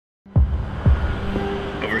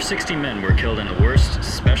60 men were killed in the worst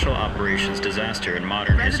special operations disaster in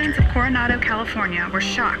modern history. Residents of Coronado, California were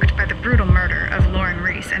shocked by the brutal murder of Lauren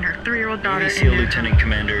Reece and her 3-year-old daughter. Navy SEAL Lieutenant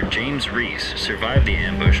Commander James Reece survived the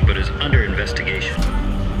ambush but is under investigation.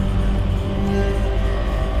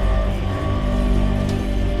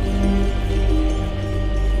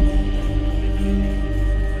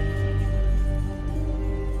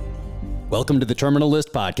 Welcome to the Terminal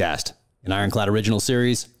List Podcast, an Ironclad original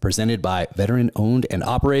series presented by veteran-owned and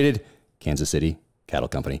operated Kansas City Cattle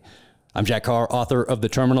Company. I'm Jack Carr, author of The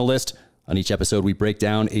Terminal List. On each episode, we break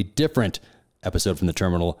down a different episode from the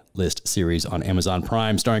Terminal List series on Amazon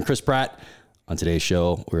Prime, starring Chris Pratt. On today's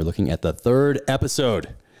show, we're looking at the third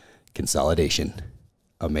episode, Consolidation.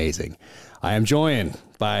 Amazing. I am joined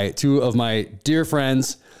by two of my dear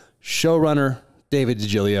friends, showrunner David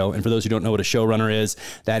DiGilio. And for those who don't know what a showrunner is,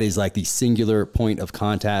 that is like the singular point of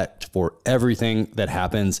contact for everything that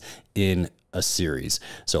happens in a series.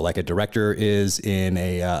 So like a director is in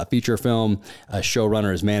a feature film, a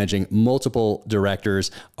showrunner is managing multiple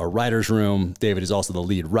directors, a writer's room. David is also the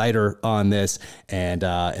lead writer on this, and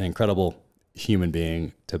an incredible human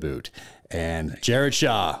being to boot. And Jared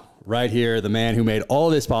Shaw, right here, the man who made all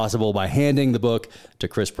this possible by handing the book to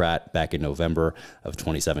Chris Pratt back in November of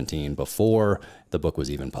 2017, before the book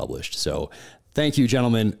was even published. So thank you,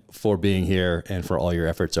 gentlemen, for being here and for all your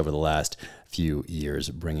efforts over the last few years,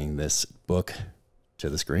 bringing this book to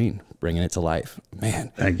the screen, bringing it to life.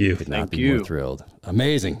 Man, thank you. Could not be more thrilled.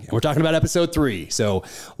 Amazing. And we're talking about episode 3. So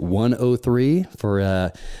 103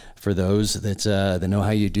 for those that know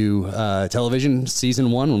how you do television,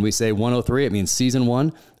 season 1. When we say 103, it means season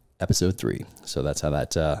 1. Episode 3. So that's how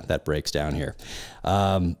that breaks down here.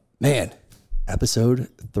 Man, episode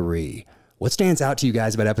 3. What stands out to you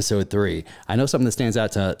guys about episode 3? I know something that stands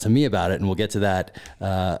out to me about it, and we'll get to that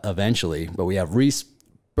eventually. But we have Reece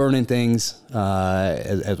burning things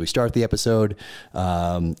as we start the episode.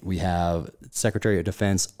 We have Secretary of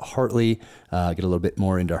Defense Hartley get a little bit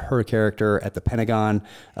more into her character at the Pentagon.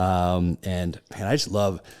 And man, I just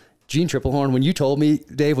love Jean Triplehorn. When you told me,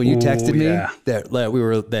 Dave, when you texted me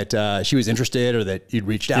that she was interested, or that you'd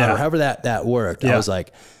reached out, or however that worked, I was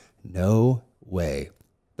like, no way.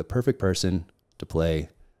 The perfect person to play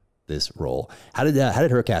this role. How did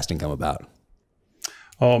her casting come about?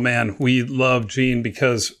 Oh man, we love Jean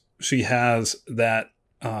because she has that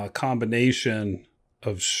combination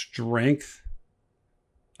of strength,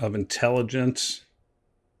 of intelligence,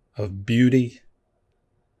 of beauty,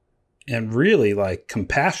 and really like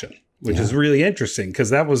compassion, which is really interesting, because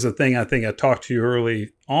that was the thing I think I talked to you early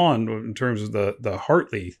on in terms of the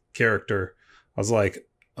Hartley character. I was like,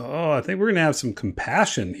 oh, I think we're going to have some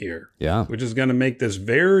compassion here, which is going to make this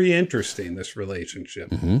very interesting, this relationship.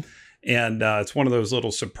 Mm-hmm. And it's one of those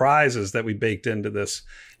little surprises that we baked into this.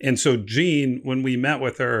 And so Jean, when we met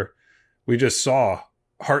with her, we just saw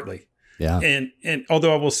Hartley. Yeah. And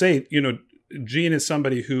although I will say, Jean is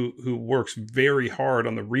somebody who works very hard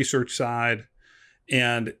on the research side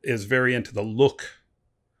and is very into the look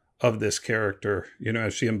of this character,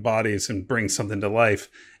 as she embodies and brings something to life.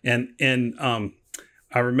 And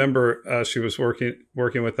I remember she was working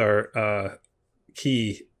with our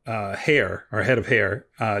key our head of hair,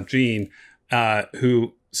 Jean,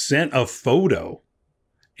 who sent a photo,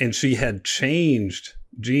 and she had changed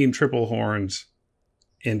Jean Triplehorn's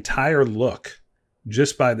entire look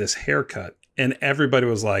just by this haircut. And everybody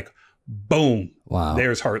was like, boom, wow,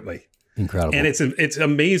 there's Hartley. Incredible. And it's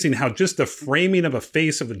amazing how just the framing of a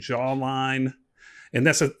face, of a jawline, and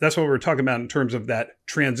that's what we're talking about in terms of that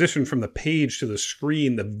transition from the page to the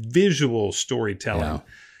screen, the visual storytelling. Yeah.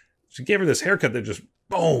 She gave her this haircut that just,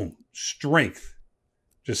 boom, strength,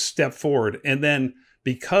 just step forward. And then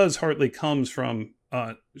because Hartley comes from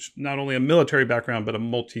not only a military background, but a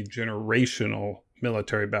multi-generational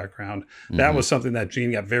military background, that was something that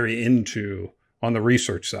Jean got very into on the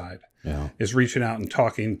research side, is reaching out and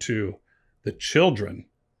talking to the children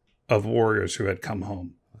of warriors who had come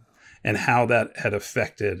home, and how that had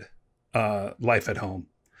affected life at home.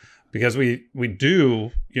 Because we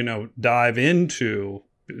do, dive into,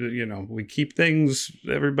 we keep things,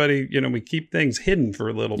 we keep things hidden for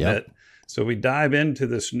a little bit. So we dive into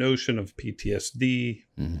this notion of PTSD,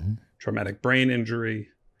 traumatic brain injury,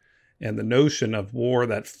 and the notion of war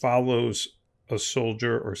that follows a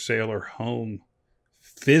soldier or sailor home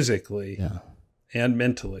physically and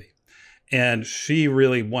mentally. And she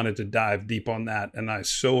really wanted to dive deep on that. And I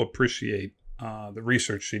so appreciate the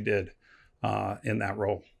research she did in that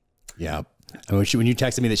role. Yeah. I mean, when you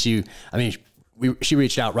texted me that she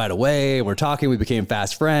reached out right away. We're talking. We became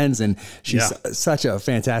fast friends, and she's such a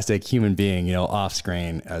fantastic human being, you know, off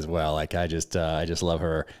screen as well. Like I just love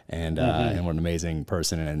her, and and what an amazing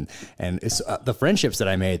person. And it's the friendships that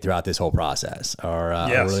I made throughout this whole process are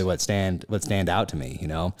really what stand out to me. You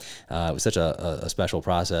know, it was such a special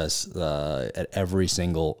process at every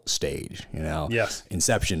single stage. You know,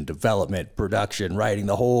 inception, development, production, writing,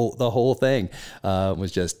 the whole thing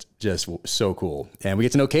was just so cool. And we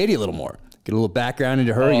get to know Katie a little more. Get a little background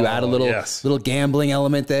into her. You add a little gambling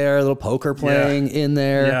element there, a little poker playing in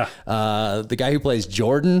there. The guy who plays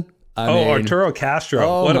Jordan. I mean, Arturo Castro.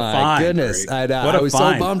 Oh, what a my find. goodness. I was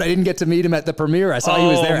so bummed I didn't get to meet him at the premiere. I saw he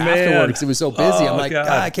was there afterwards. It was so busy. I'm like,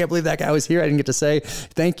 I can't believe that guy was here. I didn't get to say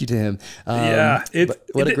thank you to him.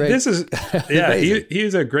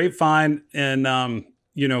 He's a great find. And,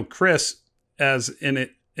 you know, Chris, as an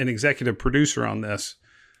executive producer on this,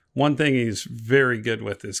 one thing he's very good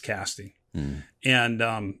with is casting.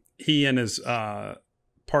 And he and his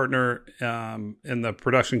partner in the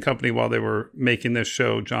production company while they were making this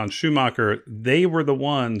show, John Schumacher, they were the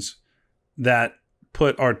ones that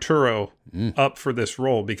put Arturo up for this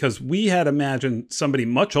role, because we had imagined somebody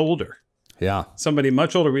much older. Yeah. Somebody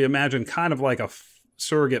much older. We imagined kind of like a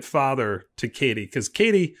surrogate father to Katie, because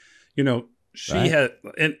Katie, you know, she had,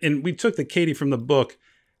 and we took the Katie from the book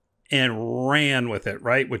and ran with it,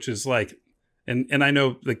 right? Which is like, and I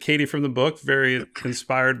know the Katie from the book, very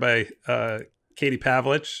inspired by Katie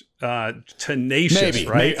Pavlich, tenacious, maybe,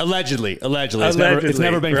 right? Allegedly. It's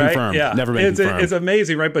never been confirmed. Yeah. Never been confirmed. It's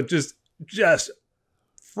amazing, right? But just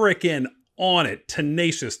freaking on it.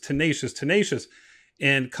 Tenacious.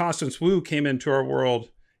 And Constance Wu came into our world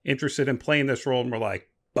interested in playing this role, and we're like,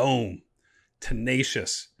 boom,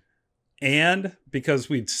 tenacious. And because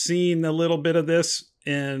we'd seen a little bit of this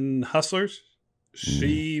in Hustlers,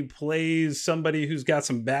 she plays somebody who's got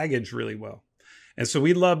some baggage really well. And so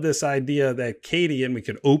we love this idea that Katie, and we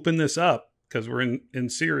could open this up because we're in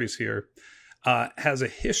series here, has a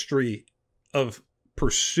history of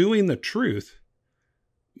pursuing the truth,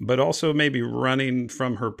 but also maybe running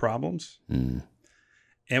from her problems.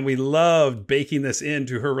 And we loved baking this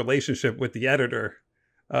into her relationship with the editor,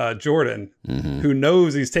 Jordan, who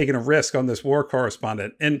knows he's taking a risk on this war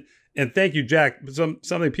correspondent. And thank you, Jack.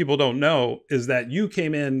 Something people don't know is that you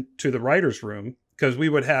came in to the writer's room because we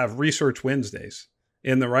would have Research Wednesdays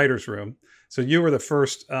in the writer's room. So you were the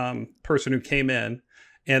first person who came in.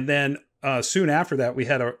 And then soon after that, we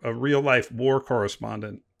had a real life war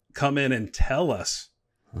correspondent come in and tell us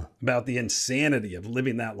about the insanity of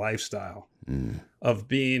living that lifestyle, of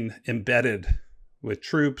being embedded with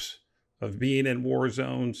troops, of being in war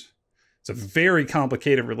zones. It's a very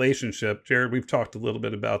complicated relationship. Jared, we've talked a little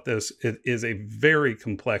bit about this. It is a very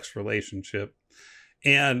complex relationship.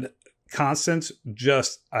 And Constance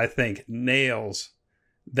just, I think, nails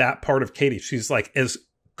that part of Katie. She's like as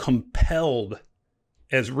compelled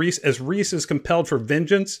as Reece is compelled for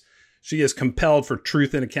vengeance. She is compelled for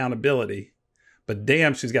truth and accountability. But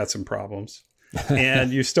damn, she's got some problems.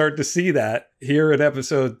 And you start to see that here at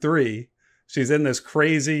episode 3. She's in this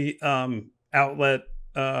crazy outlet,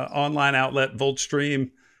 online outlet,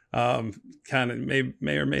 Voltstream, kind of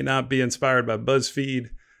may or may not be inspired by BuzzFeed.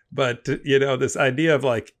 But, you know, this idea of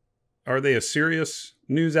like, are they a serious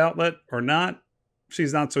news outlet or not?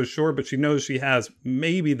 She's not so sure, but she knows she has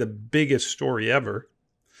maybe the biggest story ever.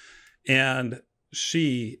 And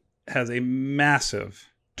she has a massive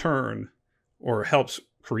turn, or helps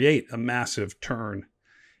create a massive turn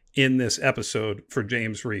in this episode for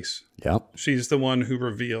James Reece. Yep. She's the one who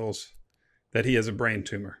reveals that he has a brain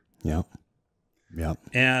tumor. Yep.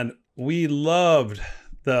 And we loved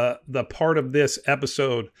the part of this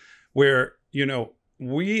episode where, you know,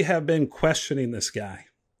 we have been questioning this guy.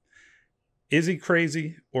 Is he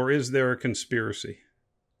crazy, or is there a conspiracy?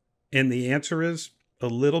 And the answer is a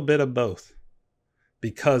little bit of both,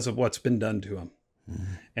 because of what's been done to him.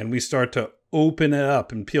 And we start to open it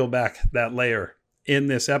up and peel back that layer in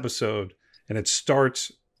this episode. And it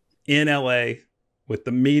starts in LA with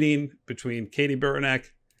the meeting between Katie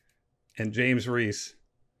Buranek and James Reece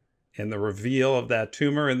and the reveal of that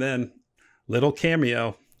tumor. And then little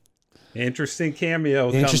cameo. Interesting cameo.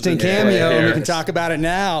 We can talk about it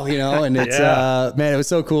now, you know, and it's, man, it was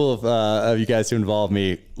so cool of you guys to involve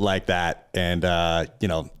me like that. And, you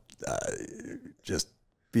know, just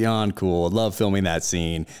beyond cool. I love filming that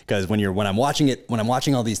scene, because when I'm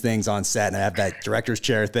watching all these things on set, and I have that director's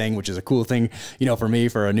chair thing, which is a cool thing, you know, for me,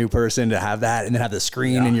 for a new person to have that, and then have the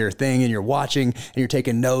screen in your thing, and you're watching and you're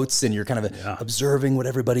taking notes, and you're kind of observing what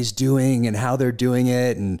everybody's doing and how they're doing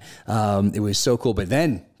it. And it was so cool. But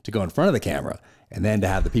then to go in front of the camera and then to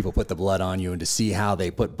have the people put the blood on you and to see how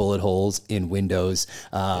they put bullet holes in windows,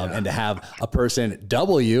 and to have a person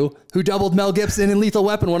double you who doubled Mel Gibson in Lethal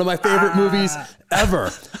Weapon, one of my favorite movies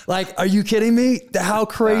ever. Like, are you kidding me? How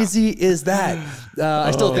crazy is that?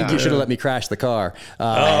 I still think you should have let me crash the car.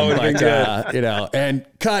 But, you know, and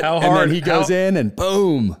cut. How and hard? then he goes in and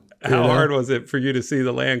boom. How hard was it for you to see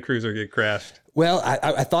the Land Cruiser get crashed? Well,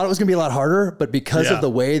 I thought it was going to be a lot harder, but because of the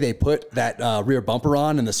way they put that rear bumper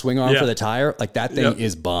on and the swing arm for the tire, like that thing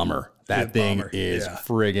is bomber. That thing is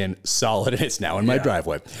friggin' solid, and it's now in my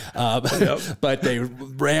driveway. But they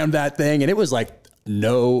rammed that thing, and it was like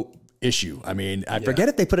no issue. I mean, I forget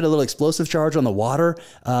if they put a little explosive charge on the water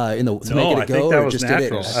to make it go, or just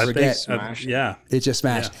natural. did it. I forget. It just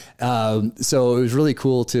smashed. So it was really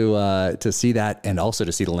cool to see that, and also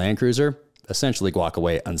to see the Land Cruiser essentially walk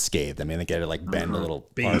away unscathed. I mean, they get it like bend a little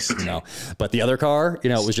part, you know, but the other car, you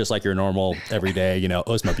know, it was just like your normal everyday, you know,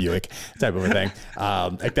 Osmo Buick type of a thing.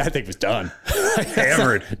 Like that thing was done.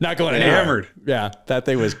 Hammered. Not going anywhere. Hammered. Yeah. That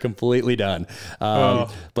thing was completely done.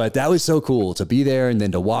 But that was so cool to be there and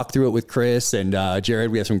then to walk through it with Chris and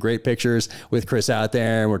Jared. We have some great pictures with Chris out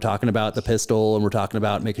there, and we're talking about the pistol, and we're talking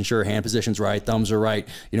about making sure hand position's right, thumbs are right,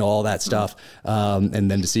 you know, all that stuff.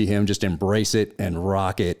 And then to see him just embrace it and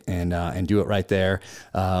rock it and do it right there.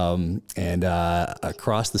 And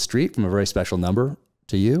across the street from a very special number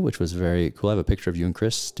to you, which was very cool. I have a picture of you and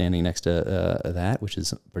Chris standing next to that, which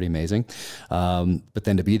is pretty amazing. But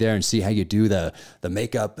then to be there and see how you do the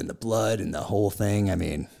makeup and the blood and the whole thing. I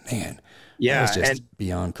mean, man, that was just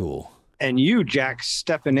beyond cool. And you, Jack,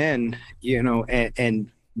 stepping in, you know, and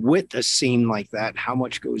with a scene like that, how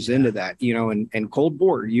much goes into that, you know, and cold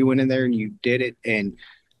bore, you went in there and you did it. And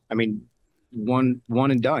I mean, one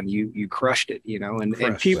and done, you crushed it, you know, and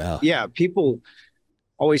people, people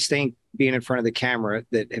always think being in front of the camera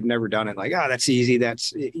that have never done it, like, that's easy.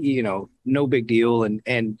 That's, you know, no big deal.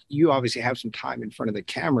 And you obviously have some time in front of the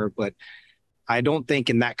camera, but I don't think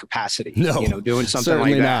in that capacity, you know, doing something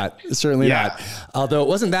like that. Certainly not. Although it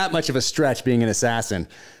wasn't that much of a stretch being an assassin.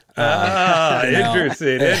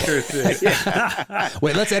 Interesting.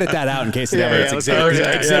 Wait, let's edit that out in case it ever it's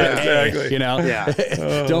exhibit A, you know?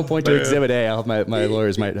 Don't point to exhibit A. I hope my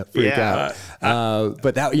lawyers might freak out.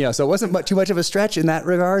 But that, you know, so it wasn't too much of a stretch in that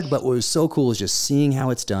regard, but what was so cool is just seeing how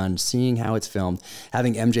it's done, seeing how it's filmed,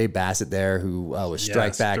 having MJ Bassett there, who was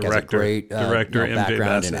Strike Back, has a great director,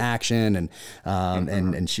 background in action,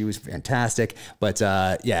 and she was fantastic. But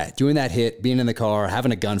doing that hit, being in the car,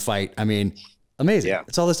 having a gunfight, I mean, amazing.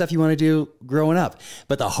 It's all the stuff you want to do growing up.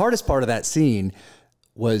 But the hardest part of that scene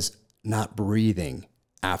was not breathing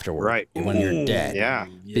afterward when you're dead.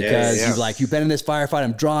 Because you've been in this firefight,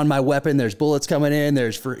 I'm drawing my weapon, there's bullets coming in,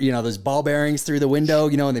 there's there's ball bearings through the window,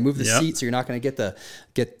 you know, and they move the seat so you're not going to get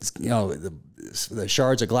the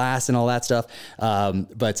shards of glass and all that stuff.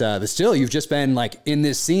 But still, you've just been like in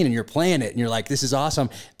this scene and you're playing it and you're like, this is awesome.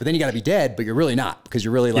 But then you got to be dead, but you're really not, because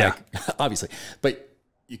you're really like, obviously, but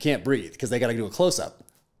you can't breathe because they got to do a close up.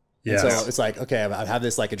 So it's like, okay, I have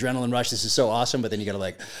this like adrenaline rush. This is so awesome. But then you got to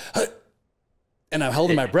like, and I'm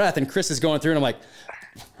holding my breath, and Chris is going through, and I'm like,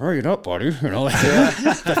 hurry it up, buddy. You know, like,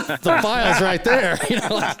 the file's right there. You know,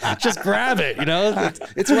 like, just grab it. You know,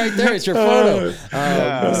 it's right there. It's your photo.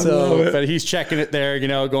 But he's checking it there. You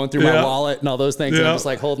know, going through my wallet and all those things. And I'm just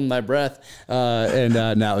like holding my breath. And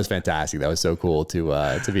that was fantastic. That was so cool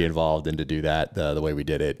to be involved and to do that the way we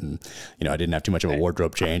did it. And you know, I didn't have too much of a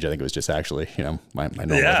wardrobe change. I think it was just actually, you know, my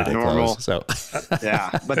normal everyday clothes. So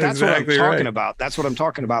but that's what I'm talking about. That's what I'm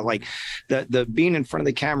talking about. Like the being in front of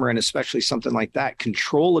the camera, and especially something like that.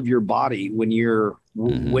 Control of your body when you're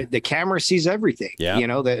with the camera sees everything, you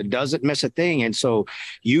know, that it doesn't miss a thing. And so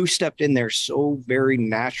you stepped in there so very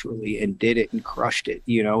naturally and did it and crushed it,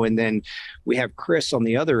 you know. And then we have Chris on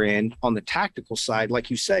the other end on the tactical side. Like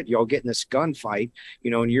you said, y'all getting this gunfight, you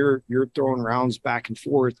know, and you're throwing rounds back and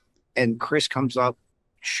forth, and Chris comes up,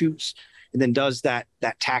 shoots, and then does that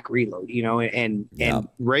tack reload, you know, and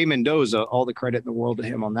Ray Mendoza, all the credit in the world to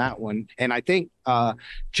him on that one. And I think,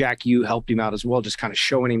 Jack, you helped him out as well, just kind of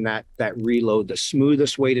showing him that reload, the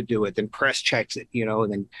smoothest way to do it. Then press checks it, you know,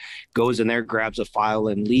 and then goes in there, grabs a file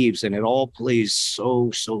and leaves. And it all plays so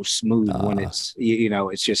smooth when it's, you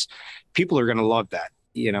know, it's just, people are going to love that,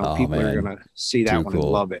 you know, people are going to see that one and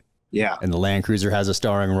love it. Yeah. And the Land Cruiser has a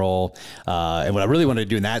starring role. And what I really wanted to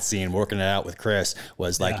do in that scene, working it out with Chris,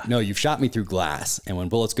 was like, no, you've shot me through glass. And when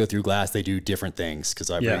bullets go through glass, they do different things. Because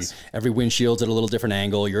every windshield's at a little different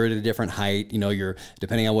angle. You're at a different height. You know, you're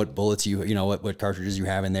depending on what bullets what cartridges you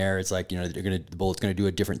have in there. It's like, the bullet's going to do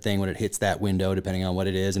a different thing when it hits that window, depending on what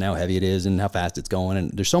it is and how heavy it is and how fast it's going.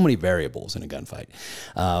 And there's so many variables in a gunfight.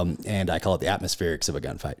 And I call it the atmospherics of a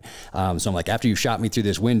gunfight. So I'm like, after you shot me through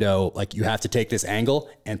this window, like you have to take this angle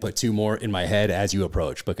and put 2 more in my head as you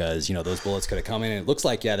approach, because those bullets could have come in and it looks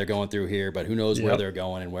like they're going through here, but who knows where they're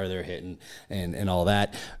going and where they're hitting and all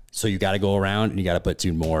that. So you got to go around and you got to put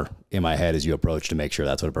 2 more in my head as you approach to make sure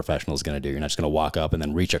that's what a professional is going to do. You're not just going to walk up and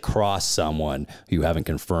then reach across someone who you haven't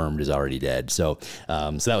confirmed is already dead. So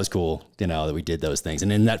so that was cool, that we did those things.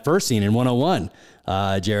 And in that first scene in 101,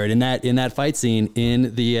 Jared, in that fight scene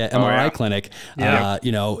in the MRI clinic,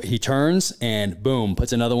 he turns and boom,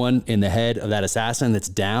 puts another one in the head of that assassin that's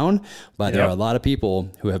down. But there are a lot of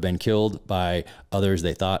people who have been killed by others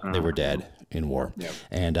they thought they were dead in war.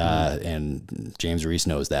 And James Reece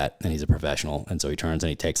knows that, and he's a professional. And so he turns and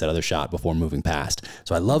he takes that other shot before moving past.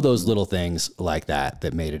 So I love those little things like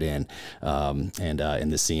that made it in.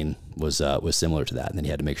 And this scene was similar to that. And then he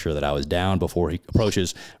had to make sure that I was down before he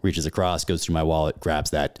approaches, reaches across, goes through my wallet, grabs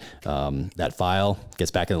that file,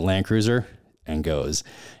 gets back in the Land Cruiser and goes.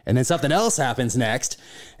 And then something else happens next.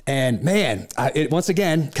 And man, once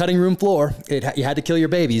again, cutting room floor, you had to kill your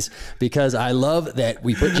babies, because I love that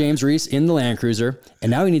we put James Reece in the Land Cruiser and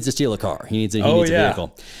now he needs to steal a car. He needs a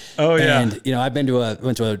vehicle. And, I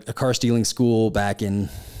went to a car stealing school back in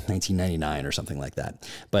 1999 or something like that.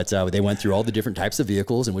 But they went through all the different types of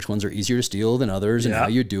vehicles and which ones are easier to steal than others and how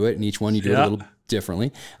you do it. And each one you do it a little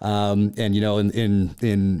differently. And,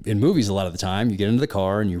 in movies, a lot of the time you get into the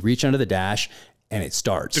car and you reach under the dash and it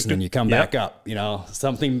starts, and then you come back up,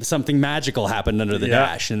 something magical happened under the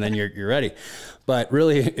dash, and then you're ready. But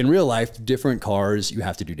really, in real life, different cars, you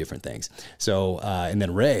have to do different things. So, and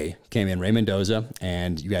then Ray came in, Ray Mendoza,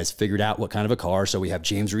 and you guys figured out what kind of a car. So we have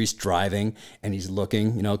James Reece driving, and he's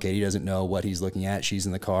looking, Katie doesn't know what he's looking at. She's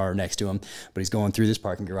in the car next to him, but he's going through this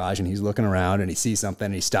parking garage, and he's looking around, and he sees something,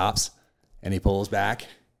 and he stops, and he pulls back,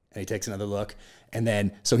 and he takes another look. And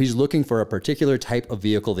then, so he's looking for a particular type of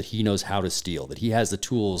vehicle that he knows how to steal, that he has the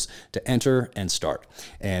tools to enter and start.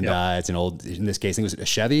 And it's an old, in this case, I think it was a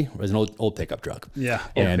Chevy, it was an old pickup truck. Yeah.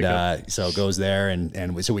 And so it goes there.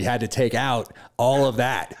 And so we had to take out all of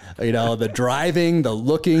that, the driving, the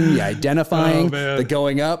looking, the identifying, the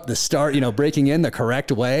going up, the start, breaking in the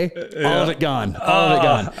correct way, all of it gone, all of it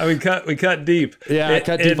gone. I mean, we cut deep. Yeah, I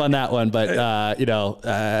cut deep on that one, but I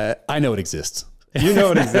know it exists. You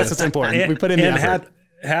know it exists. That's what's important. We put in the effort.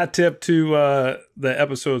 Hat tip to the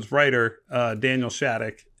episode's writer, Daniel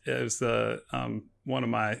Shattuck, is the one of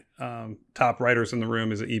my top writers in the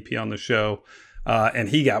room, is an EP on the show, and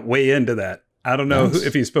he got way into that. I don't know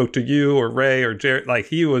if he spoke to you or Ray or Jared. Like,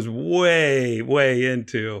 he was way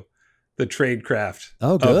into the tradecraft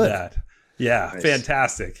of that. Yeah, nice.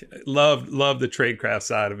 Fantastic. Love the tradecraft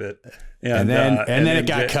side of it. And then it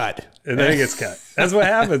got cut. And then it gets cut. That's what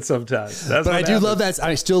happens sometimes. But I do love that.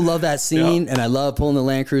 I still love that scene, and I love pulling the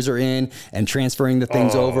Land Cruiser in and transferring the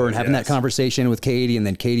things over and having that conversation with Katie, and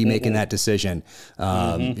then Katie making that decision. Hey,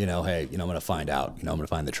 I'm going to find out. I'm going to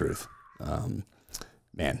find the truth.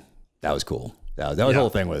 Man, that was cool. That whole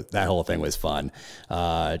thing was fun.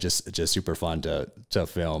 Just super fun to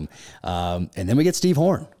film. And then we get Steve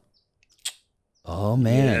Horn. Oh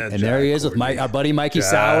man! And Jack there he is with our buddy Mikey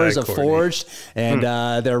Sowers of Forged, and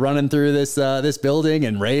they're running through this building,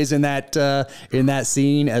 and Ray's in that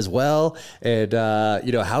scene as well. And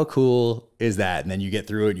how cool is that? And then you get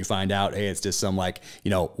through it and you find out, hey, it's just some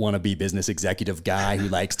wannabe business executive guy who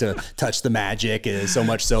likes to touch the magic, so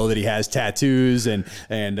much so that he has tattoos and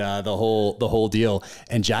the whole deal.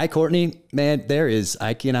 And Jai Courtney, man,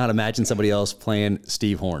 I cannot imagine somebody else playing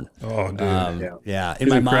Steve Horn. Oh, dude. Yeah. In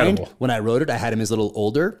my mind, when I wrote it, I had him as a little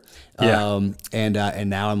older. And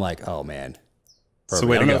now I'm like, oh man. Perfect. So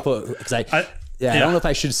way to go. I don't know if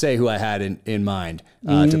I should say who I had in mind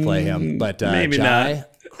to play him, but maybe Jai not.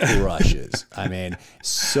 Crushes. I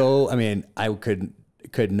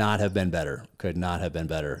could not have been better. Could not have been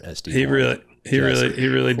better as Steve. He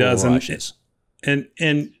really does. And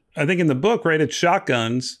I think in the book, right, it's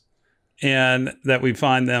shotguns, and that we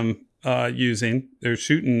find them using. They're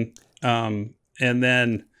shooting, and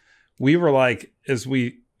then we were like, as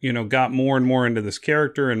we got more and more into this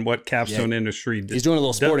character and what Capstone Industry did. He's doing a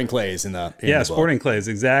little sporting clays in the book. Sporting clays,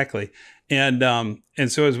 exactly. And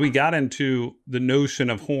so as we got into the notion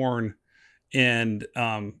of Horn and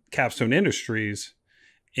Capstone Industries,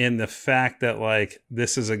 and the fact that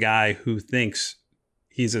this is a guy who thinks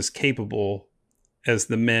he's as capable as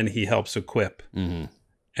the men he helps equip. Mm-hmm.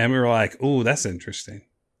 And we were like, "Ooh, that's interesting."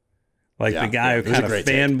 Like the guy who kind of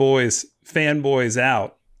fanboys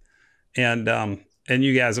out, and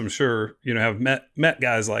you guys, I'm sure, have met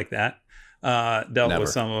guys like that, dealt with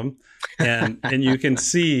some of them, and you can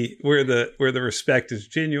see where the respect is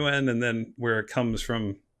genuine, and then where it comes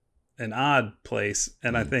from an odd place.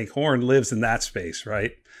 And I think Horn lives in that space,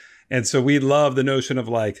 right? And so we love the notion of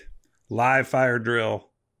like live fire drill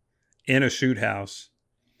in a shoot house.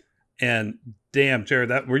 And damn,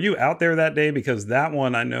 Jared, were you out there that day? Because that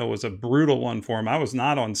one I know was a brutal one for him. I was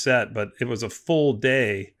not on set, but it was a full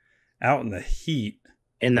day out in the heat.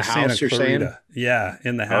 In the house, you're saying? Yeah,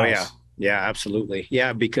 in the house. Oh, yeah. Yeah, absolutely.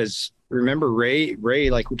 Yeah, because remember, Ray,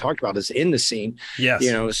 like we talked about, is in the scene. Yes.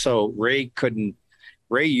 So Ray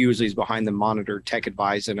usually is behind the monitor, tech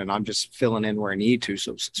advising, and I'm just filling in where I need to.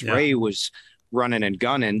 So since Ray was running and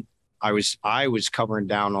gunning, I was covering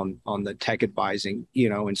down on the tech advising,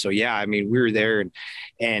 and so, yeah, I mean, we were there,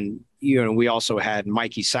 and we also had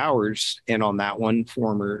Mikey Sowers in on that one,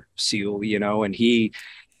 former SEAL, and he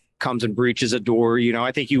comes and breaches a door.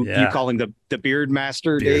 I think you call him the beard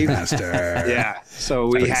master, Dave. Master. Yeah. So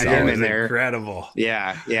we had him in there. Incredible.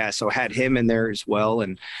 Yeah. Yeah. So had him in there as well.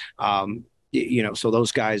 And, so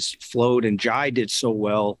those guys flowed, and Jai did so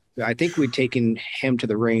well. I think we'd taken him to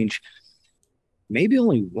the range maybe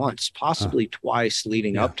only once, possibly twice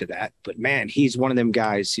leading up to that. But man, he's one of them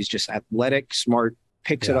guys. He's just athletic, smart,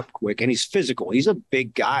 picks it up quick, and he's physical. He's a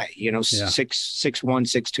big guy, 6'1",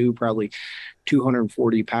 6'2", probably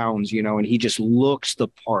 240 pounds, and he just looks the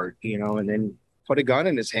part, and then put a gun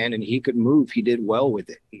in his hand and he could move. He did well with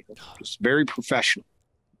it. Just very professional.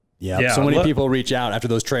 Yeah. So many people reach out after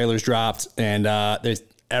those trailers dropped, and there's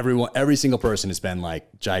every single person has been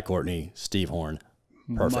like Jai Courtney, Steve Horn.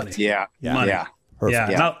 Perfect. Money. Yeah. Money.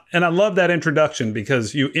 Perfect. Yeah. And I love that introduction,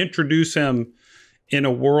 because you introduce him in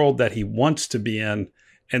a world that he wants to be in,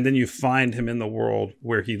 and then you find him in the world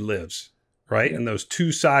where he lives, right? Yeah. And those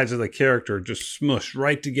two sides of the character just smush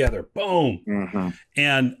right together. Boom. Mm-hmm.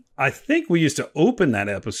 And I think we used to open that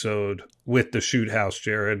episode with the shoot house,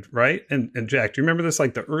 Jared, right? And Jack, do you remember this?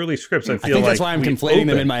 Like the early scripts, I think that's why I'm conflating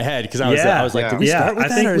them in my head, because I was like, did we start with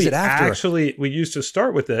that, or is it after? Actually, we used to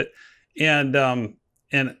start with it.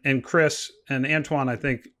 And Chris and Antoine, I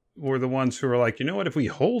think, were the ones who were like, you know what, if we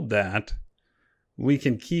hold that, we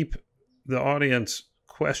can keep the audience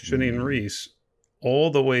questioning Reece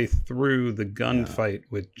all the way through the gunfight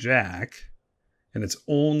with Jack. And it's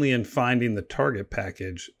only in finding the target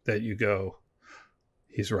package that you go,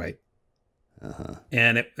 he's right.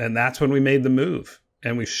 And that's when we made the move,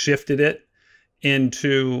 and we shifted it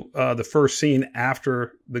into the first scene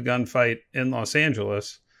after the gunfight in Los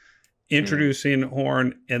Angeles, introducing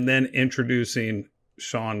Horn, and then introducing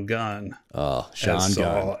Sean Gunn. Oh, Sean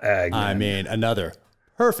Gunn. Agnew. I mean, another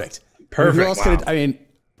perfect. Who else could? I mean,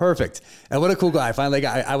 perfect. And what a cool guy. Finally,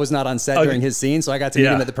 I was not on set during his scene, so I got to meet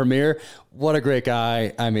him at the premiere. What a great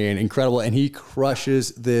guy. I mean, incredible. And he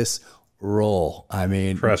crushes this role. I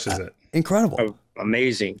mean, crushes it. Incredible. Oh,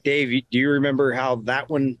 amazing. Dave, do you remember how that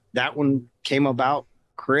one came about?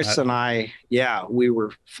 Chris and I, we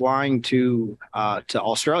were flying to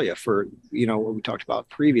Australia for, what we talked about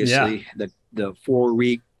previously, the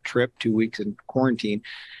 4-week trip, 2 weeks in quarantine,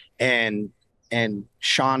 and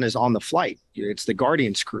Sean is on the flight. It's the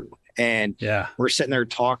Guardians crew, and we're sitting there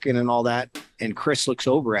talking and all that, and Chris looks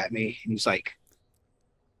over at me and he's like,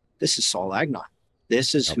 "This is Saul Agnon.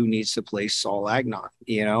 This is who needs to play Saul Agnon."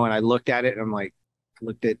 And I looked at it and I'm like, I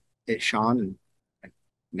looked at Sean and I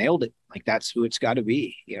nailed it. Like, that's who it's got to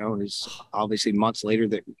be. It was obviously months later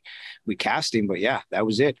that we cast him, but that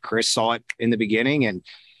was it. Chris saw it in the beginning, and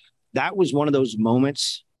that was one of those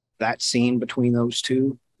moments, that scene between those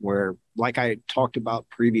two, where, like I talked about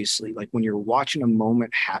previously, like when you're watching a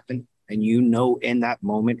moment happen and in that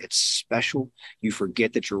moment it's special, you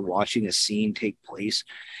forget that you're watching a scene take place.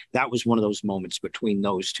 That was one of those moments between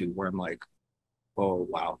those two where I'm like, oh,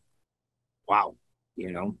 wow,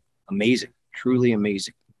 amazing, truly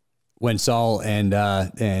amazing. When Saul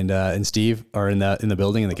and Steve are in the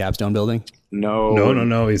building, in the Capstone building?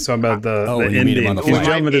 No. He's talking about the ending. He's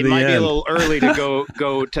jumping to the end. It might be a little early to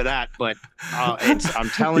go to that, but I'm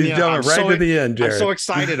telling you, I'm to the end, Jared. I'm so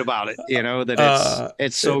excited about it. That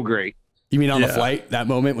it's so great. You mean on the flight, that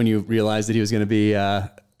moment when you realized that he was going to be going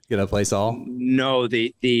to play Saul? No,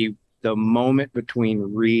 the moment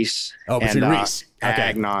between Reece and Reece. Okay.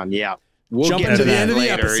 Agnon. Yeah. We'll jumping get to the that end of the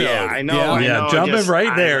later. episode. Yeah, I know. Yeah, I know. jumping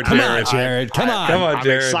right there, Come Jared. on, Jared. Come on. Come on, I'm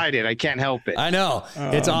Jared. excited. I can't help it. I know.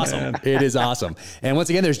 It's awesome. Man. It is awesome. And once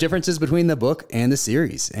again, there's differences between the book and the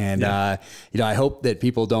series. And, you know, I hope that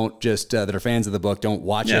people don't just, that are fans of the book, don't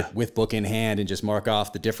watch it with book in hand and just mark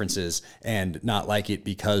off the differences and not like it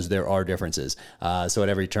because there are differences. So at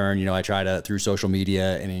every turn, you know, I try to, through social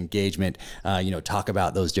media and engagement, you know, talk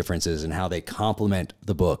about those differences and how they complement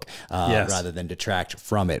the book rather than detract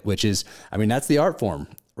from it, which is, I mean, that's the art form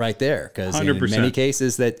right there. Because in many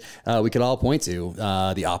cases that we could all point to,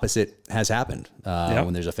 the opposite has happened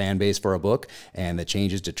when there's a fan base for a book and the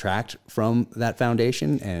changes detract from that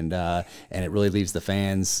foundation. And it really leaves the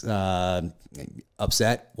fans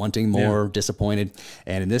upset, wanting more, disappointed.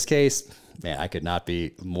 And in this case, man, I could not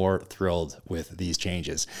be more thrilled with these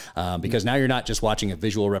changes because now you're not just watching a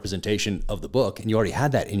visual representation of the book, and you already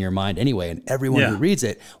had that in your mind anyway. And everyone who reads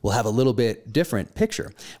it will have a little bit different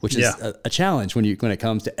picture, which is a challenge when it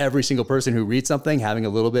comes to every single person who reads something having a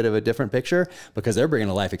little bit of a different picture because they're bringing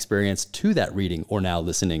a life experience to that reading or now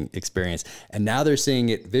listening experience, and now they're seeing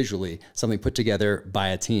it visually, something put together by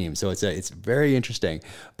a team. So it's very interesting,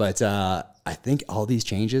 but I think all these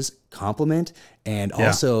changes complement and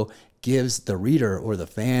also gives the reader or the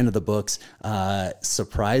fan of the books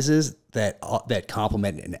surprises that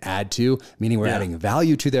complement and add to, meaning we're adding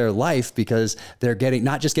value to their life because they're getting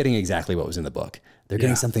not just getting exactly what was in the book, they're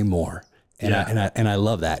getting something more. And I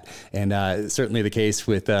love that. And certainly the case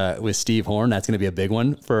with Steve Horn, that's going to be a big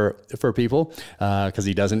one for people because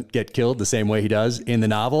he doesn't get killed the same way he does in the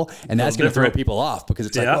novel. And that's going to throw people off because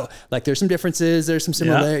it's like, well, like there's some differences, there's some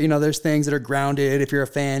similar, you know, there's things that are grounded. If you're a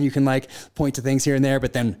fan, you can like point to things here and there,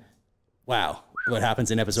 but then wow, what happens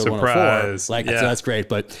in episode 104? Like, so that's great.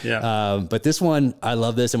 But this one, I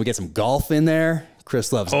love this. And we get some golf in there.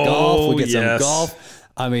 Chris loves golf. We get some golf.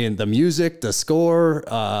 I mean, the music, the score,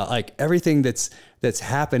 like everything that's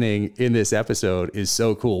happening in this episode is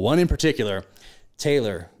so cool. One in particular,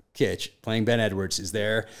 Taylor Kitsch playing Ben Edwards is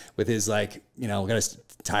there with his like, you know, got his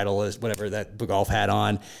title as whatever that golf hat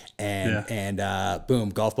on, and boom,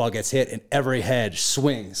 golf ball gets hit and every head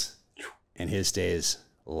swings and his stays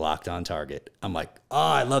locked on target. I'm like, oh,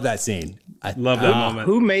 I love that scene. I love that moment.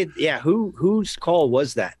 Whose call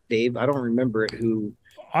was that, Dave? I don't remember it.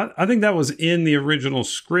 I think that was in the original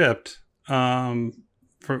script from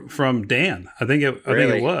Dan. I think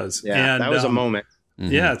it was. Yeah, and that was a moment.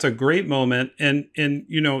 Yeah, it's a great moment. And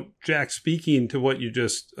you know, Jack, speaking to what you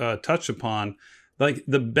just touched upon, like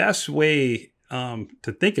the best way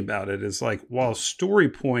to think about it is like while story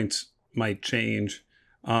points might change,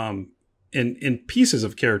 and pieces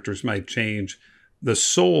of characters might change, the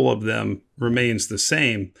soul of them remains the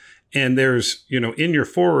same. And there's, you know, in your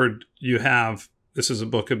forward, you have, this is a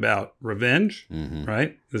book about revenge,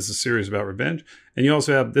 right? This is a series about revenge. And you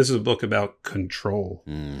also have, this is a book about control.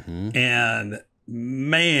 And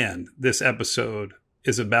man, this episode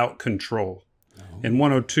is about control. In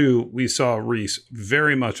 102, we saw Reece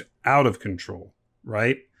very much out of control,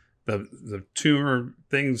 right? The tumor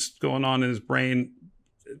things going on in his brain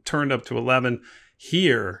turned up to 11.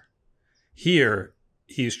 Here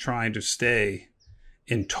he's trying to stay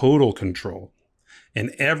in total control,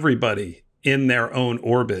 and everybody in their own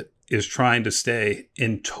orbit is trying to stay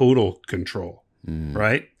in total control,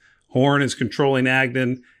 right? Horn is controlling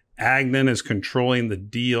Agnon. Agnon is controlling the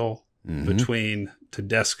deal between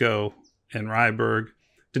Tedesco and Ryberg.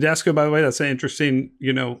 Tedesco, by the way, that's an interesting,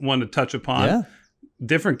 you know, one to touch upon. Yeah.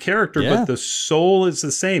 Different character, but the soul is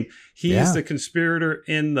the same. He's the conspirator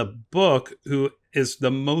in the book who is the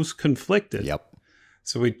most conflicted. Yep.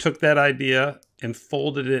 So we took that idea and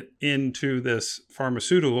folded it into this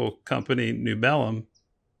pharmaceutical company, Nubellum,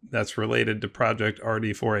 that's related to Project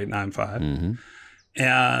RD4895.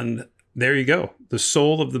 And there you go. The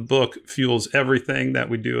soul of the book fuels everything that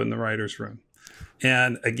we do in the writer's room.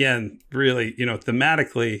 And again, really, you know,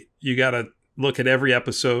 thematically, you got to look at every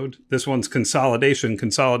episode. This one's consolidation.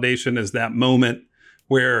 Consolidation is that moment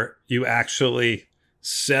where you actually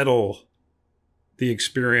settle the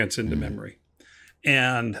experience into memory.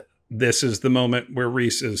 And this is the moment where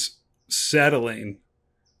Reece is settling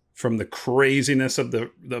from the craziness of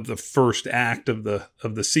the first act of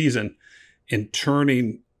the season and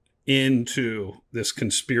turning into this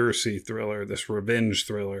conspiracy thriller, this revenge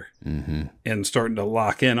thriller, and starting to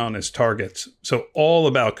lock in on his targets. So all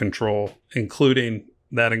about control, including,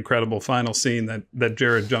 that incredible final scene that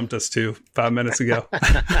Jared jumped us to 5 minutes ago.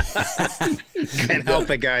 Can't help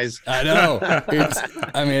it, guys. I know.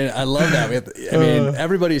 I love that.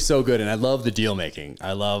 Everybody's so good, and I love the deal making.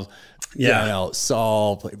 I love,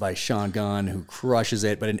 Saul, played by Sean Gunn, who crushes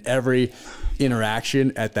it. But in every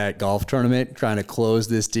interaction at that golf tournament, trying to close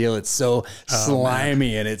this deal, it's so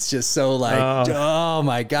slimy, and it's just so like, oh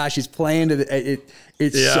my gosh, he's playing to the.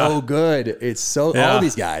 It's so good. It's so all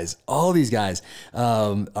these guys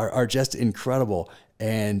are just incredible.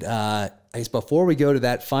 And I guess before we go to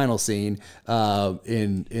that final scene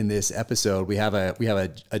in this episode, we have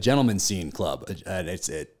a gentleman's scene club. It's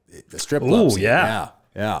a strip club. Oh scene. yeah.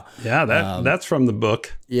 That's from the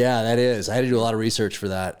book. Yeah, that is. I had to do a lot of research for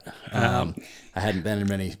that. I hadn't been in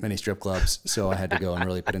many strip clubs, so I had to go and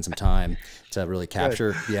really put in some time to really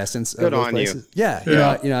capture the essence of those places. Yeah,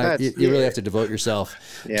 you really have to devote yourself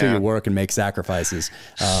to your work and make sacrifices.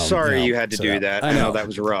 Sorry you had to do that. I know that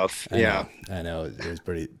was rough. I know it was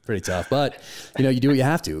pretty tough, but you do what you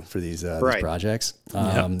have to for these projects. So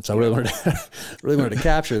I really wanted to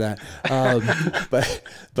capture that.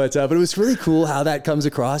 But it was really cool how that comes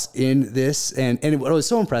across in this, and what I was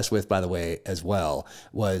so impressed with, by the way, as well,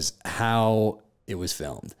 was how it was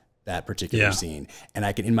filmed, that particular scene. And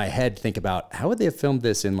I can, in my head, think about how would they have filmed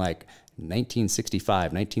this in like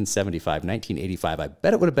 1965, 1975, 1985. I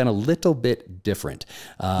bet it would have been a little bit different.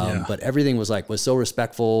 But everything was so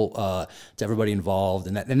respectful to everybody involved.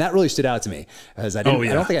 And that really stood out to me, because I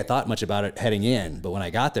don't think I thought much about it heading in. But when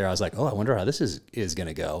I got there, I was like, I wonder how this is going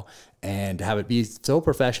to go, and have it be so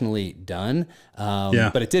professionally done.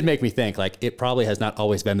 But it did make me think, like, it probably has not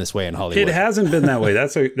always been this way in Hollywood. It hasn't been that way.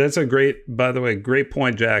 That's a great, by the way, great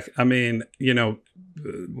point, Jack. I mean,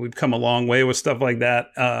 we've come a long way with stuff like that.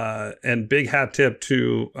 And big hat tip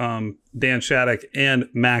to Dan Shattuck and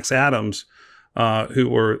Max Adams, who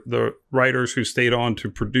were the writers who stayed on to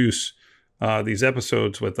produce these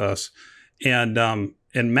episodes with us. And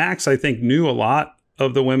Max, I think, knew a lot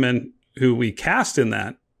of the women who we cast in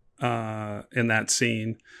that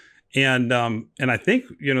scene. And I think,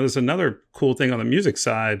 there's another cool thing on the music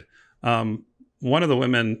side. One of the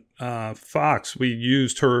women, Fox, we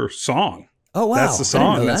used her song. Oh wow! That's the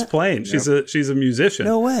song that's playing. She's a musician.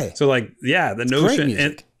 No way. So the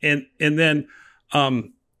notion and then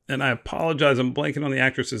and I apologize, I'm blanking on the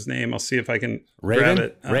actress's name. I'll see if I can grab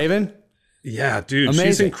it. Raven. Yeah, dude, amazing.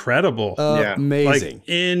 She's incredible. Amazing,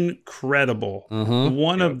 incredible.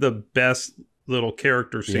 One of the best little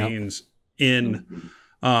character scenes in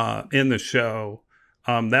the show.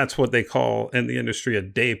 That's what they call in the industry a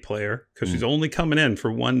day player, because she's only coming in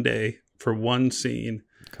for one day for one scene.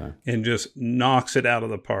 Okay. And just knocks it out of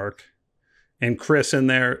the park. And Chris in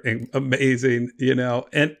there, amazing,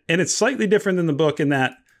 and it's slightly different than the book in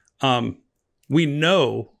that we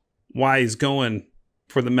know why he's going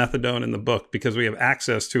for the methadone in the book, because we have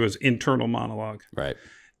access to his internal monologue. Right.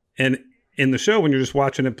 And in the show, when you're just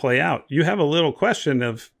watching it play out, you have a little question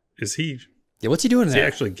of, is he... Yeah, what's he doing there? Is he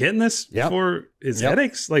actually getting this for his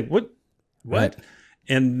headaches? Like, what? Right.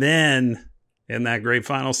 And then in that great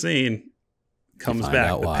final scene, comes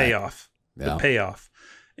back the payoff,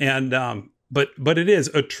 and but it is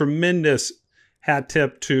a tremendous hat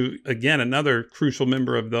tip to, again, another crucial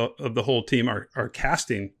member of the whole team, our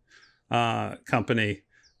casting company.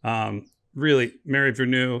 Really, Mary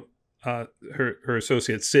Vernew, her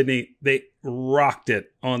associate Sydney, they rocked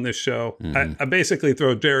it on this show. I basically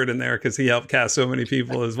throw Jared in there because he helped cast so many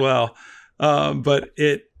people as well, but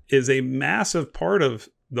it is a massive part of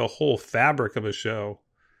the whole fabric of a show,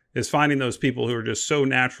 is finding those people who are just so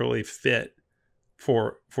naturally fit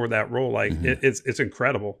for that role. Like it's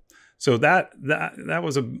incredible. So that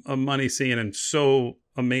was a money scene, and so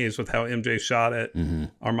amazed with how MJ shot it.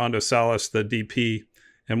 Armando Salas, the DP.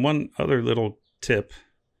 And one other little tip: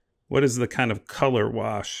 what is the kind of color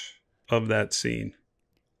wash of that scene?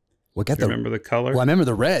 Remember the color? Well, I remember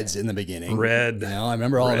the reds in the beginning. Red. I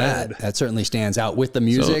remember all that. That certainly stands out with the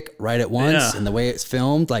music right at once and the way it's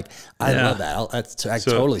filmed. Like, I love that. That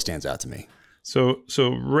totally stands out to me. So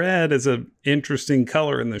red is an interesting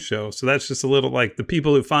color in the show. So that's just a little, like, the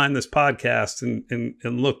people who find this podcast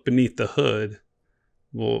and look beneath the hood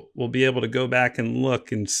will be able to go back and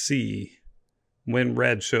look and see when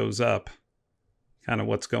red shows up, kind of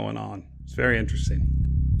what's going on. It's very interesting.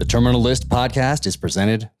 The Terminal List podcast is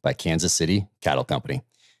presented by Kansas City Cattle Company.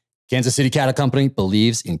 Kansas City Cattle Company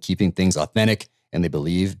believes in keeping things authentic, and they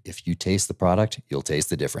believe if you taste the product, you'll taste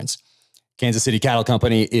the difference. Kansas City Cattle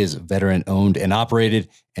Company is veteran owned and operated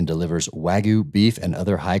and delivers Wagyu beef and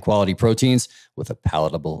other high quality proteins with a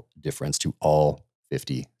palatable difference to all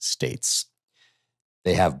 50 states.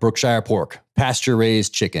 They have Brookshire pork,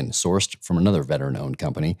 pasture-raised chicken sourced from another veteran-owned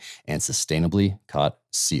company, and sustainably caught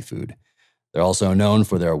seafood. They're also known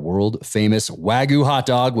for their world-famous Wagyu hot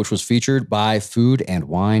dog, which was featured by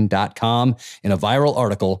foodandwine.com in a viral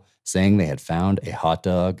article saying they had found a hot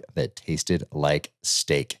dog that tasted like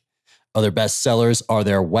steak. Other bestsellers are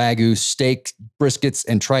their Wagyu steak, briskets,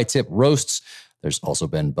 and tri-tip roasts. There's also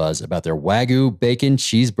been buzz about their Wagyu bacon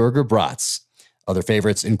cheeseburger brats. Other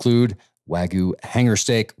favorites include Wagyu hanger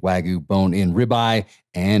steak, Wagyu bone-in ribeye,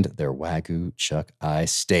 and their Wagyu chuck-eye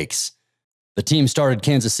steaks. The team started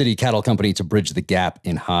Kansas City Cattle Company to bridge the gap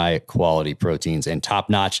in high-quality proteins and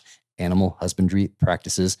top-notch animal husbandry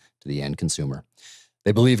practices to the end consumer.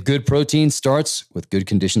 They believe good protein starts with good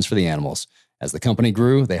conditions for the animals. As the company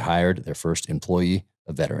grew, they hired their first employee,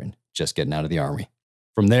 a veteran, just getting out of the Army.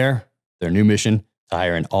 From there, their new mission to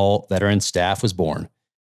hire an all-veteran staff was born.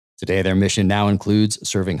 Today, their mission now includes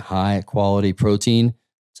serving high-quality protein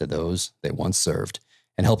to those they once served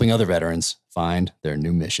and helping other veterans find their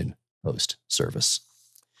new mission post-service.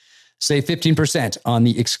 Save 15% on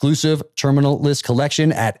the exclusive Terminal List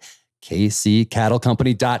collection at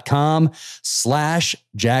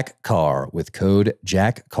kccattlecompany.com/Jack Carr with code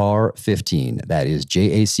JackCarr15. That is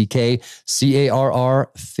JackCarr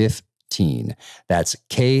 15. That's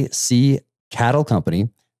KC Cattle Company,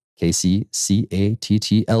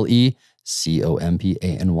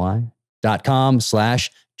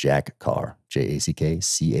 KCCATTLECOMPANY.com/Jack Carr,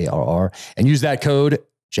 JackCarr, and use that code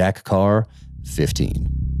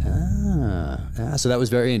JackCarr15. So that was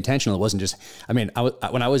very intentional. It wasn't just, I mean,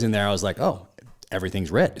 when I was in there, I was like, oh,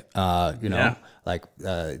 everything's red, like,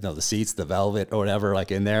 the seats, the velvet or whatever,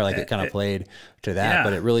 like in there, like it kind of played to that,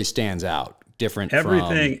 but it really stands out different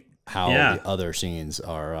from how the other scenes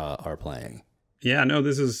are playing. Yeah, no,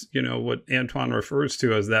 this is, what Antoine refers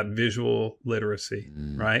to as that visual literacy,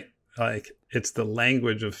 right? Like it's the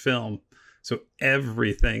language of film. So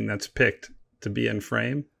everything that's picked to be in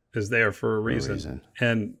frame is there for a reason.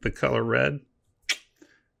 And the color red,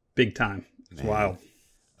 big time. It's wild.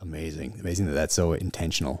 Amazing that that's so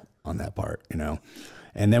intentional on that part, And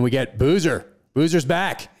then we get Boozer. Boozer's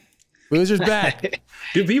back. Boozer's back.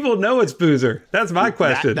 Do people know it's Boozer? That's my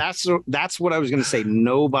question. That's what I was going to say.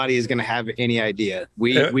 Nobody is going to have any idea.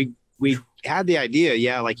 We had the idea.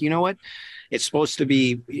 Yeah. Like, you know what? It's supposed to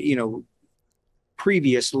be,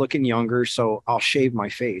 previous looking younger. So I'll shave my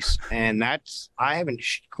face. And I haven't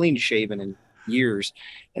clean shaven in years.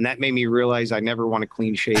 And that made me realize I never want to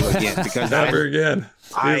clean shave again because never again.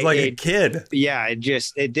 He was like a kid. Yeah.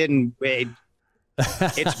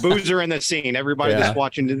 It's Boozer in the scene. Everybody that's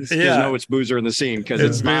watching this know it's Boozer in the scene because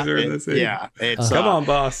it's Boozer in the scene. Yeah, come on,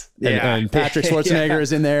 boss. And Patrick Schwarzenegger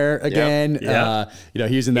is in there again.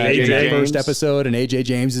 He's in that first episode, and AJ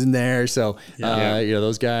James is in there. So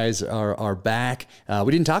those guys are back.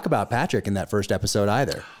 We didn't talk about Patrick in that first episode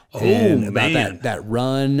either. About that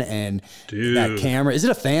run and that camera. Is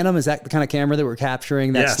it a Phantom? Is that the kind of camera that we're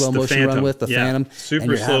capturing that slow motion run with? The Phantom. Super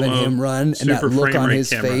and you're slow having him run and that look on his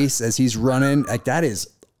camera. face as he's running. Like that is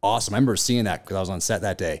awesome. I remember seeing that because I was on set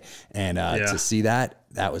that day, and to see that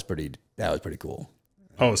was pretty cool.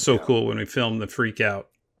 Oh, it's so cool when we filmed the freak out,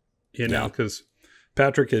 because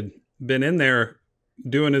Patrick had been in there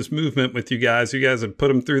doing his movement with you guys. You guys had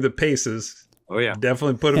put him through the paces. Oh, yeah.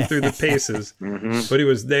 Definitely put him through the paces. But he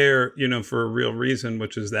was there, for a real reason,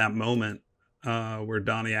 which is that moment where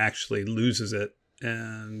Donnie actually loses it.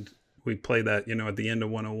 And we play that, at the end of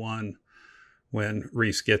 101 when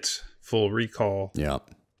Reece gets full recall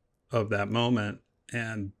of that moment.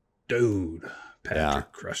 And dude,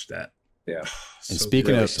 Patrick crushed that. Yeah. And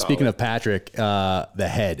speaking of Patrick, the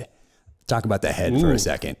head. Talk about the head for a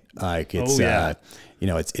second. Like it's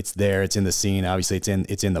it's there, it's in the scene. Obviously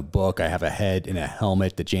it's in the book. I have a head in a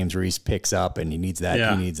helmet that James Reece picks up, and he needs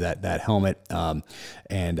that helmet. And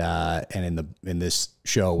in this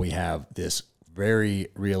show we have this very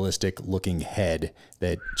realistic looking head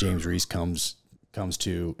that James Reece comes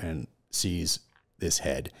to and sees this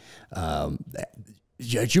head.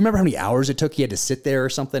 Do you remember how many hours it took? He had to sit there or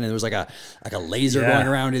something, and there was like a laser going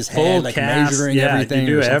around his head, like measuring everything.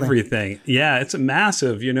 You do everything. Yeah, it's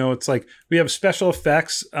massive. It's like we have special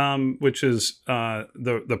effects, which is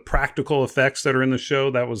the practical effects that are in the show.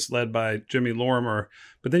 That was led by Jimmy Lorimer.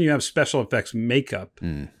 But then you have special effects makeup,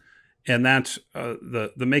 and that's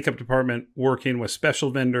the makeup department working with special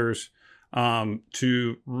vendors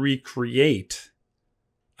to recreate.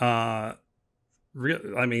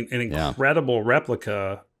 An incredible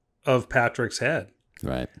replica of Patrick's head.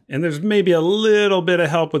 Right. And there's maybe a little bit of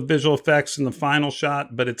help with visual effects in the final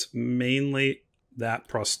shot, but it's mainly that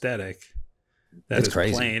prosthetic that is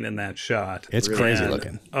crazy. Playing in that shot. It's crazy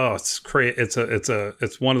looking. Oh, it's crazy.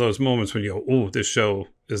 It's one of those moments when you go, oh, this show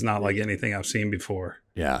is not like anything I've seen before.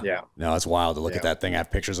 Yeah. No, it's wild to look at that thing. I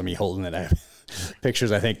have pictures of me holding it. I have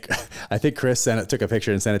pictures. I think Chris took a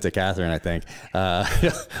picture and sent it to Catherine, I think,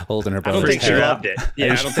 holding her. I don't think she loved it.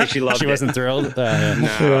 Yeah, I don't think she loved it. She wasn't thrilled.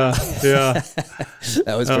 Yeah.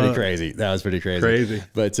 That was pretty crazy. Crazy.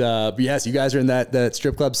 But yes, you guys are in that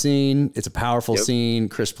strip club scene. It's a powerful scene.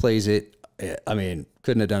 Chris plays it. I mean,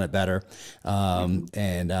 couldn't have done it better. And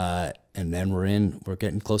then we're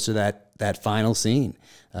getting close to that final scene,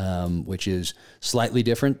 which is slightly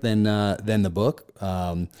different than the book.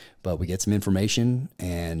 But we get some information,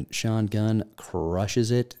 and Sean Gunn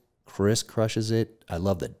crushes it. Chris crushes it. I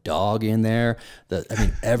love the dog in there.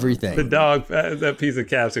 Everything. The dog, that piece of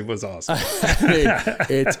casting was awesome.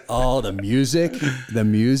 It's all the music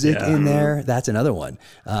in there. That's another one.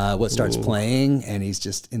 What starts playing, and he's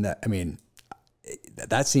just in that.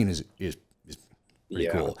 That scene is pretty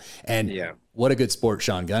cool. And what a good sport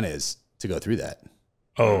Sean Gunn is to go through that.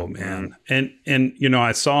 Oh man. And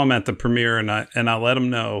I saw him at the premiere, and I let him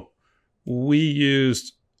know we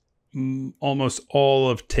used almost all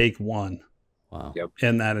of take one. Wow.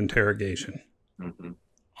 In that interrogation.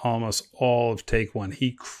 Almost all of take one.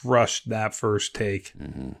 He crushed that first take.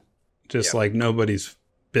 Just like nobody's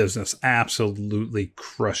business. Absolutely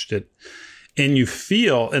crushed it. And you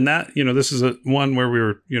feel, and that, this is one where we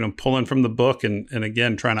were, pulling from the book and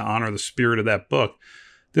again, trying to honor the spirit of that book.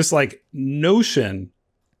 This like notion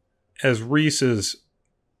as Reece is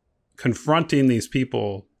confronting these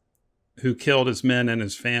people who killed his men and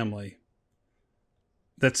his family,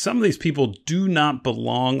 that some of these people do not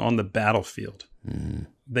belong on the battlefield.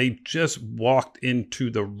 They just walked into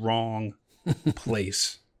the wrong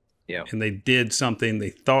place. And they did something they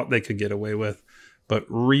thought they could get away with. But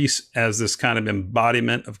Reece, as this kind of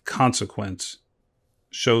embodiment of consequence,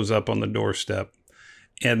 shows up on the doorstep.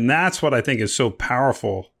 And that's what I think is so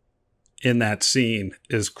powerful in that scene,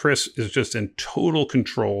 is Chris is just in total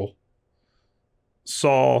control.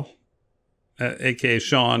 Saul, a.k.a.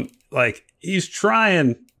 Sean, like, he's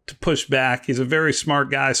trying to push back. He's a very smart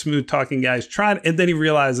guy, smooth talking guy. He's trying, and then he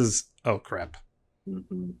realizes, oh, crap.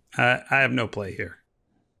 I have no play here.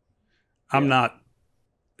 I'm not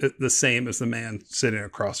the same as the man sitting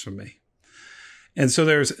across from me. And so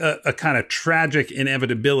there's a kind of tragic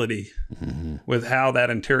inevitability with how that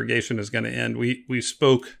interrogation is going to end. We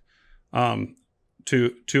spoke to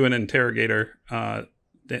an interrogator,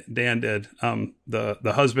 Dan did,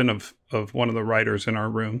 the husband of one of the writers in our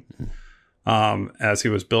room, as he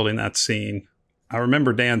was building that scene. I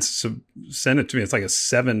remember Dan sent it to me. It's like a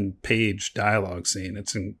 7-page dialogue scene.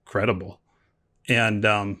 It's incredible. And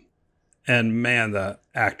man, the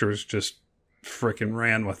actors just freaking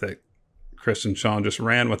ran with it. Chris and Sean just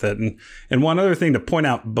ran with it. And one other thing to point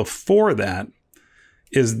out before that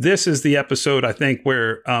is this is the episode, I think,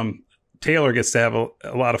 where Taylor gets to have a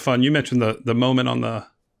lot of fun. You mentioned the moment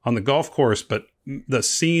on the golf course, but the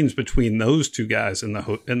scenes between those two guys in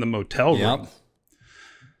the motel room.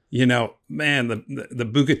 Man,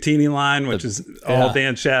 the Bucatini line, which is all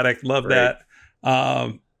Dan Shattuck, love that.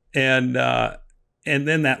 And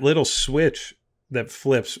then that little switch that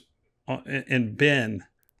flips in Ben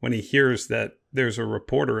when he hears that there's a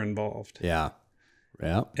reporter involved. Yeah.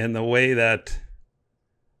 And the way that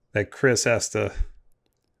Chris has to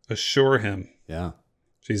assure him. Yeah.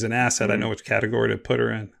 She's an asset. I know which category to put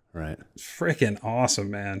her in. Right. Freaking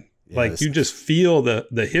awesome, man. Yeah, you just feel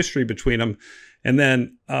the history between them. And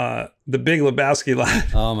then the Big Lebowski line.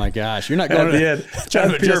 Oh my gosh, you're not going to the end. Trying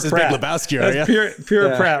to adjust this Big Lebowski, are you? That's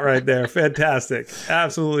pure Pratt right there. Fantastic,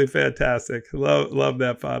 absolutely fantastic. Love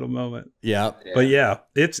that final moment. Yeah. But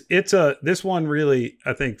it's this one really,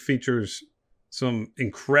 I think, features some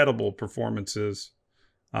incredible performances,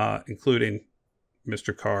 including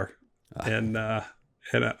Mr. Carr and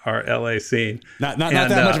our LA scene. Not that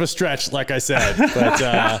much of a stretch, like I said, but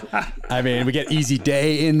we get Easy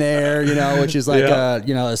Day in there, which is like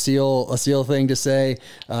a SEAL thing to say.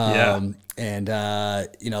 And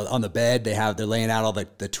on the bed they're laying out all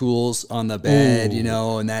the tools on the bed.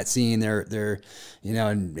 In that scene they're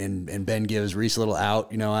and Ben gives Reece a little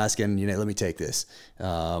out, asking, let me take this.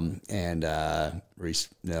 And Reece,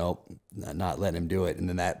 no, not letting him do it. And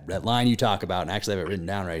then that line you talk about, and actually I have it written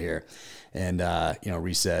down right here. And,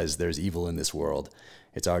 Reece says, there's evil in this world.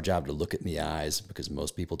 It's our job to look it in the eyes because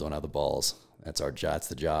most people don't have the balls. That's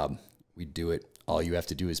the job. We do it. All you have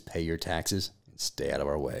to do is pay your taxes and stay out of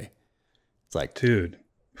our way. It's like, dude.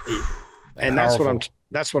 And that's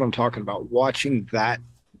what I'm talking about. Watching that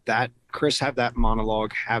Chris have that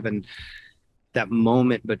monologue, having that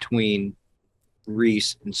moment between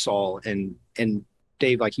Reece and Saul, and and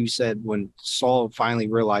Dave, like you said, when Saul finally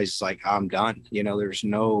realized, like, I'm done, there's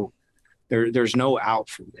no out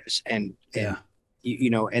from this. And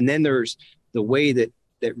and then there's the way that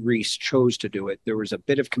Reece chose to do it. There was a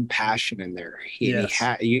bit of compassion in there. He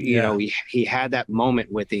had, he had that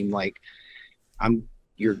moment with him, like,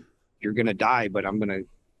 you're going to die, but I'm going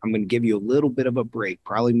to give you a little bit of a break,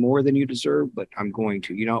 probably more than you deserve, but I'm going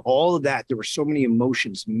to, all of that. There were so many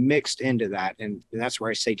emotions mixed into that. And that's where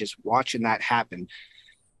I say, just watching that happen,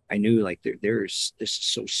 I knew, like, this is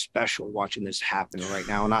so special watching this happen right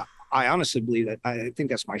now. And I honestly believe that I think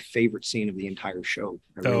that's my favorite scene of the entire show.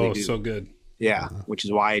 I really do. So good. Yeah, which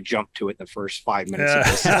is why I jumped to it the first 5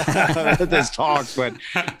 minutes of this talk. But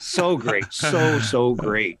so great, so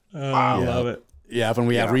great. Wow, I love it. Yeah, when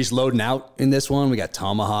we have Reece loading out in this one, we got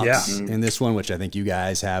tomahawks in this one, which I think you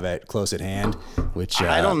guys have close at hand. Which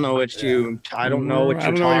I don't know what you're talking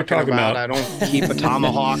about. I don't keep a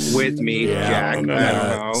tomahawk with me, Jack. I don't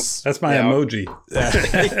know. That's my emoji.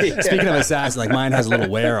 Speaking of assassins, like, mine has a little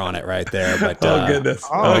wear on it right there. But oh goodness!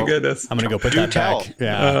 I'm gonna go put that back.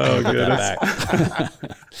 Yeah. Oh goodness!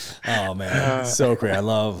 Oh man, so great. I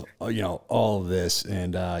love all of this,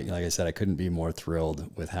 and like I said, I couldn't be more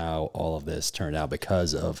thrilled with how all of this turned out,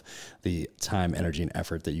 because of the time, energy, and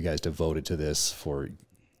effort that you guys devoted to this for a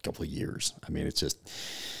couple of years. I mean, it's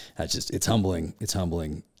humbling. It's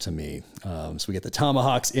humbling to me. So we get the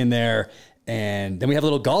tomahawks in there, and then we have a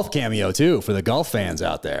little golf cameo too for the golf fans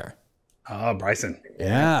out there. Oh, Bryson.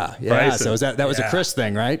 Yeah. Bryson. So that was a Chris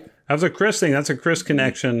thing, right? That was a Chris thing. That's a Chris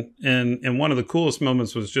connection. And one of the coolest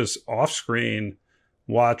moments was just off screen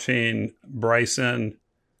watching Bryson,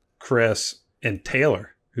 Chris, and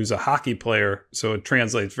Taylor, who's a hockey player, so it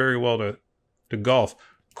translates very well to golf,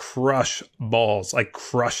 crush balls, like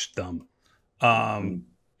crushed them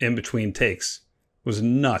in between takes. It was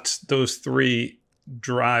nuts. Those three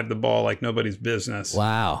drive the ball like nobody's business.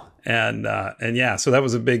 Wow. And yeah, so that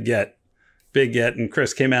was a big get. And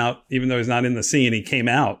Chris came out, even though he's not in the scene, he came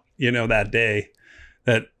out, that day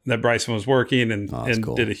that Bryson was working and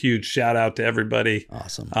cool. Did a huge shout out to everybody.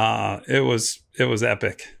 Awesome. It was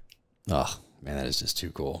epic. Oh, man, that is just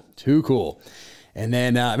too cool. Too cool. And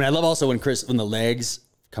then, I love also when the legs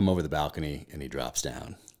come over the balcony and he drops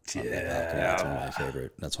down. Yeah.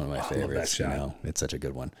 That's one of my favorites. It's such a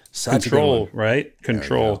good one. Control, right?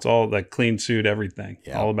 Control. It's all like clean suit, everything.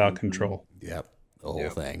 Yep. All about control. Yep. The whole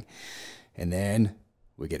thing. And then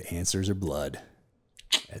we get Answers or Blood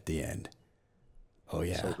at the end. Oh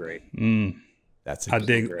yeah. So great. That's I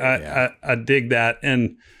dig that.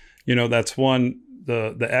 And that's one,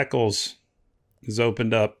 the Eccles is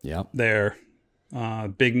opened up there.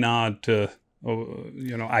 Big nod to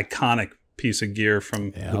iconic piece of gear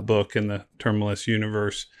from the book and the Terminalist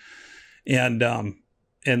universe. And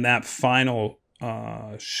that final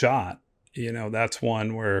shot, that's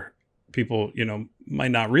one where people,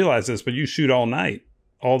 might not realize this, but you shoot all night,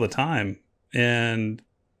 all the time. And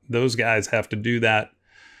those guys have to do that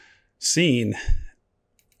scene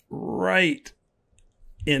right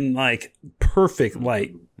in like perfect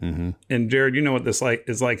light. Mm-hmm. And Jared, you know what this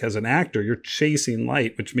is like as an actor. You're chasing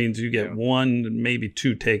light, which means you get one, maybe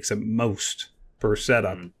two takes at most per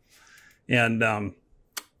setup. And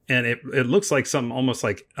it looks like something almost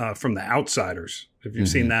like from The Outsiders. If you've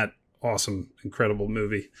seen that awesome, incredible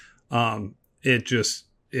movie,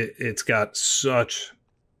 it's got such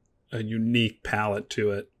a unique palette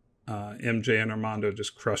to it. MJ and Armando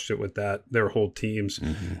just crushed it with that. Their whole teams,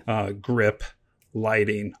 grip,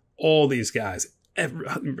 lighting, all these guys.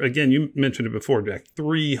 Again, you mentioned it before, Jack.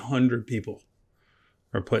 300 people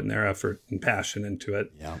are putting their effort and passion into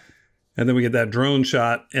it. Yeah. And then we get that drone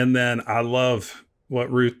shot. And then I love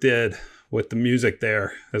what Ruth did with the music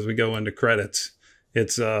there as we go into credits.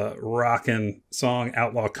 It's a rockin' song.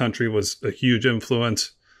 Outlaw Country was a huge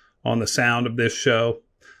influence on the sound of this show.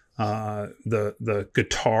 The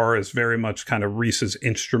guitar is very much kind of Reece's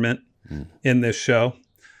instrument in this show.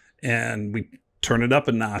 And we turn it up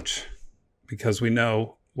a notch because we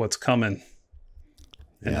know what's coming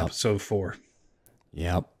in episode 4.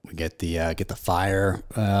 Yep, we get the fire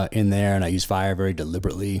in there, and I use fire very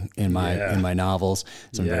deliberately in my novels.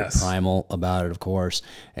 So I'm very primal about it, of course.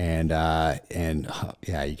 And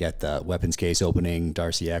you get the weapons case opening,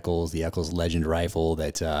 Darcy Eccles, the Eccles Legend rifle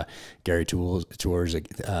that Gary Tours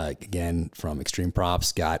again from Extreme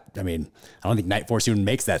Props got. I mean, I don't think Night Force even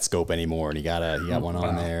makes that scope anymore, and he got one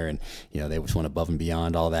on there, and they just went above and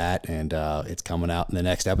beyond all that, and it's coming out in the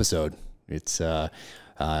next episode. It's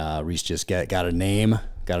Reece just got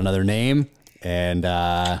another name, and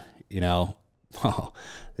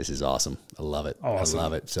this is awesome. I love it. Awesome. I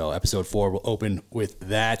love it. So episode 4 will open with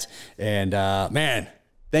that, and man,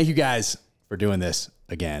 thank you guys for doing this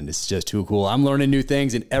again. It's just too cool. I'm learning new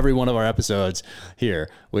things in every one of our episodes here,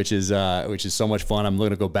 which is so much fun. I'm going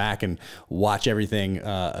to go back and watch everything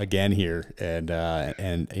again here, and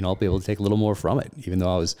you know, I'll be able to take a little more from it. Even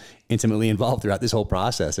though I was intimately involved throughout this whole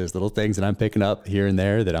process, there's little things that I'm picking up here and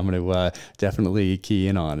there that I'm going to definitely key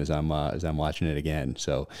in on as I'm watching it again.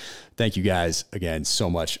 So, thank you guys again so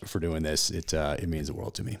much for doing this. It means the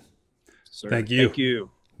world to me. Sir, thank you. Thank you.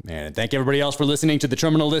 And thank everybody else for listening to the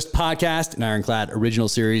Terminal List podcast, an Ironclad original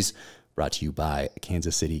series brought to you by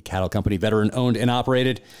Kansas City Cattle Company, veteran owned and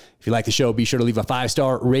operated. If you like the show, be sure to leave a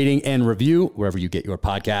 5-star rating and review wherever you get your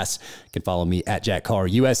podcasts. You can follow me at Jack Carr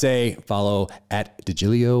USA, follow at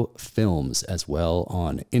DeGilio Films as well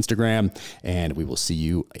on Instagram, and we will see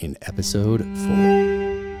you in episode 4.